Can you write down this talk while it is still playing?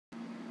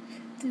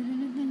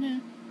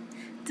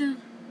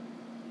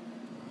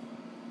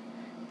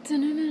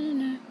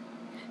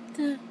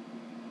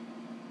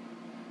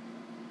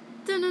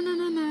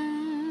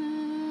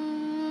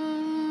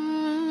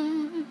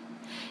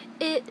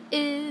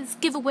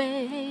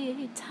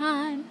giveaway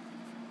time.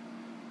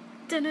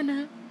 Dun, dun,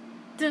 dun,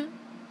 dun.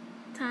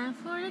 Time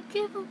for a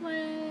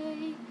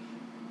giveaway.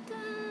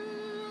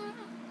 Dun.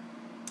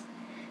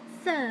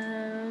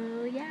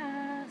 So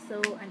yeah,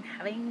 so I'm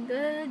having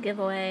a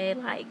giveaway,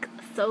 like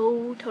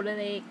so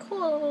totally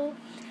cool.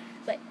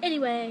 But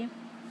anyway,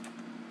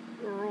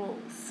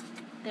 rules.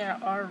 There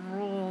are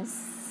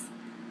rules.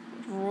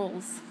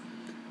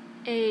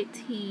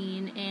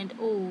 18 and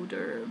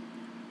older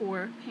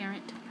or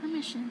parent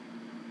permission.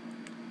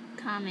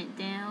 Comment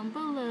down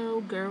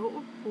below, girl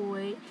or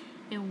boy,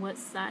 and what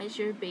size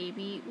your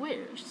baby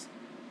wears.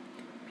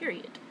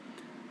 Period.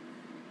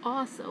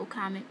 Also,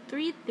 comment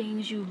 3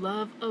 things you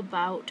love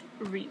about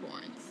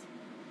Reborns.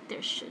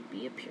 There should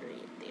be a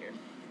period there.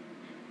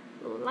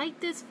 Like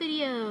this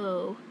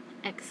video!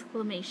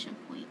 Exclamation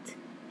point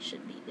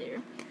should be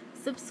there.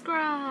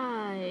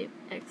 Subscribe!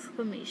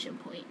 Exclamation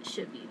point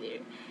should be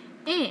there.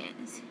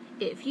 And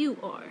if you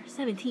are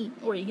 17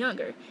 or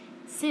younger,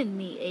 send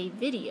me a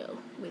video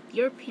with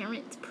your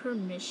parents'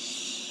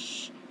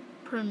 permission.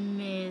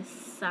 Okay.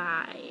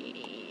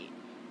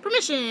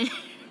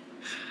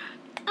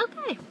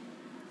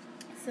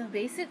 So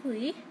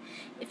basically,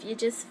 if you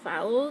just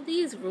follow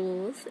these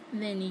rules,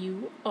 then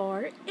you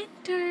are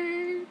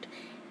entered.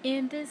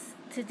 And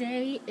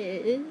today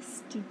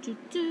is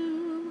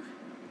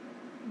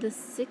the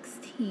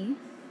 16th.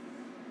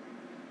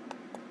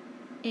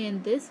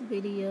 And this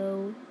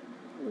video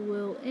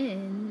will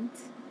end,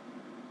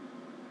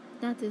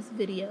 not this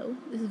video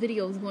is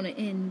going to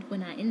end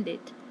when I end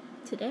it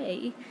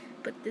today,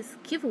 but this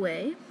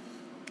giveaway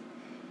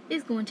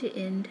is going to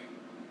end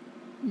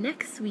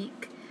next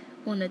week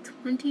on the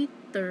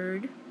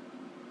 23rd,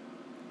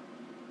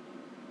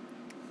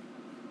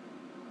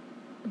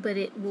 but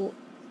it will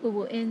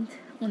end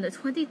on the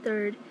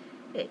 23rd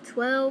at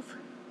 12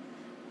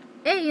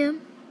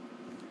 a.m.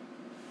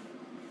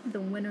 The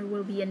winner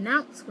will be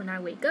announced when I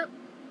wake up,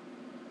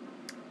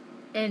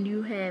 and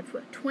you have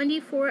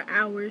 24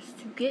 hours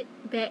to get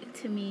back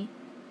to me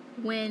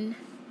when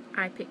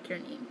I pick your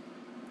name.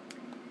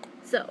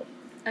 So,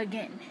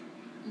 again,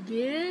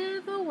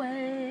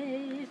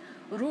 giveaway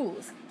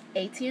rules: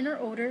 18 or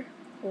older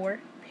or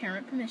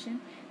parent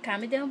permission.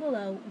 Comment down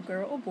below,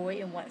 girl or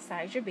boy, and what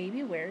size your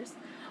baby wears.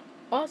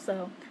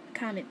 Also,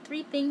 comment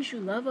 3 things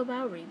you love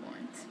about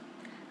Reborns.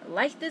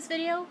 Like this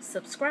video,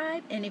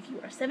 subscribe, and if you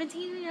are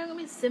 17 or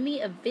younger, send me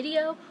a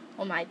video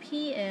on my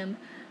PM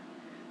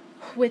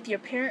with your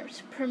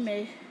parents'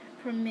 permission.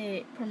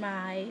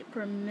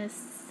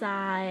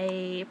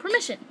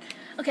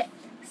 Okay,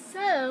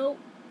 so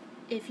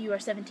if you are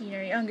 17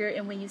 or younger,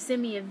 and when you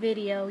send me a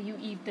video,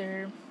 it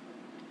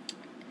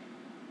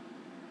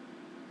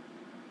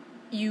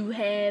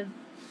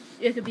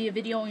could be a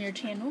video on your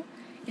channel,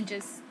 and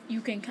you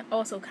can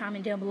also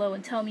comment down below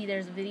and tell me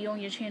there's a video on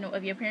your channel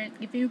of your parents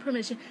giving you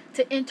permission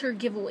to enter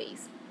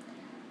giveaways.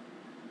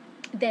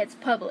 That's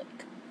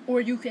public.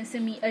 Or you can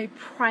send me a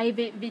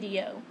private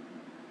video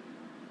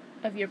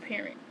of your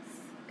parents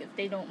if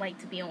they don't like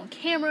to be on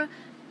camera,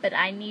 but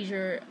I need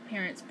your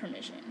parents'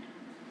 permission.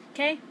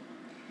 Okay?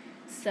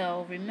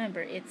 So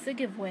remember, it's a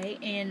giveaway,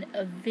 and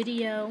a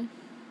video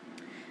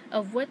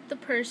of what the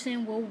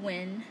person will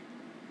win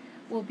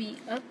will be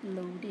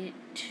uploaded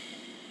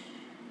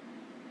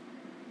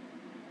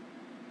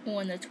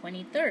on the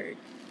 23rd.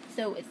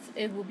 So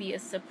it will be a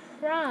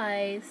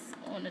surprise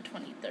on the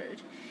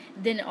 23rd.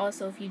 Then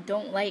also, if you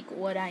don't like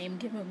what I am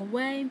giving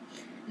away,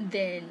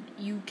 then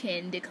you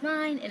can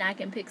decline, and I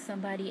can pick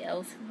somebody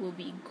else who will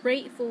be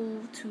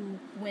grateful to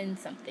win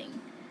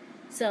something.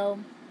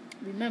 So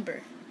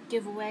remember,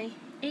 giveaway: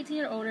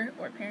 18 or older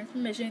or parents'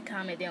 permission.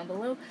 Comment down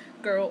below,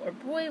 girl or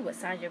boy, what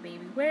size your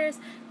baby wears.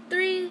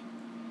 3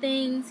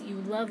 things you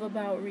love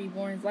about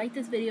Reborns. Like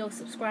this video,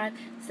 subscribe.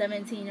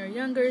 17 or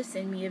younger,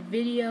 send me a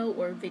video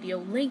or video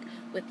link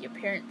with your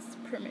parents'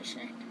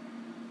 permission.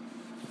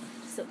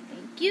 So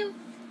thank you.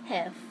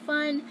 Have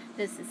fun.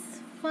 This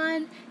is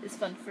fun. It's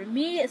fun for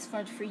me. It's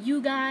fun for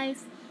you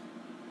guys.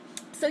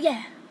 So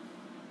yeah.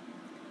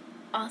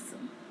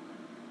 Awesome.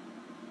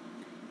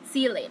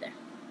 See you later.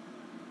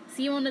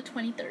 See you on the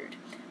 23rd.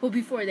 Well,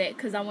 before that,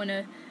 because I want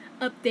to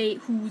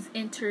update who's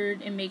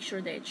entered and make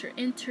sure that you're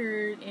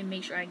entered and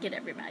make sure I get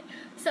everybody.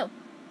 So,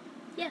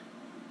 yeah.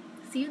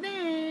 See you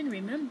then.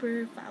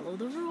 Remember, follow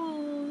the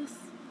rules.